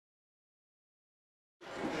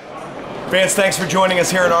Fans, thanks for joining us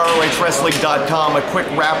here at ROHWrestling.com. A quick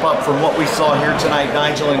wrap up from what we saw here tonight.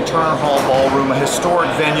 Nigel in Turner Hall Ballroom, a historic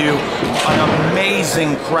venue, an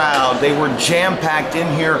amazing crowd. They were jam-packed in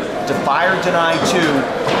here. Defy or Deny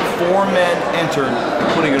 2. 4 men entered,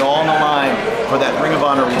 putting it all on the line for that Ring of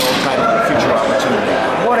Honor World title and future opportunity.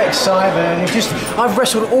 What excitement. I've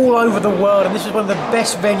wrestled all over the world, and this is one of the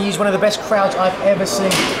best venues, one of the best crowds I've ever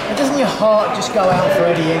seen. And doesn't your heart just go out for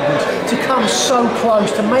Eddie Edwards to come so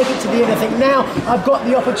close, to make it to the end and think, now I've got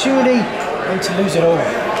the opportunity, and to lose it all?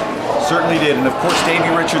 Certainly did, and of course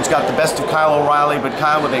Davey Richards got the best of Kyle O'Reilly, but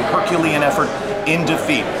Kyle with a Herculean effort in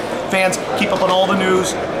defeat. Fans, keep up on all the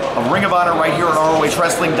news of Ring of Honor right here at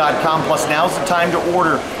ROHWrestling.com. Plus, now's the time to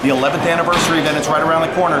order the 11th anniversary event. It's right around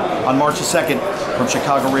the corner on March the 2nd from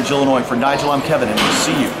Chicago Ridge, Illinois. For Nigel, I'm Kevin, and we'll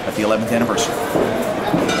see you at the 11th anniversary.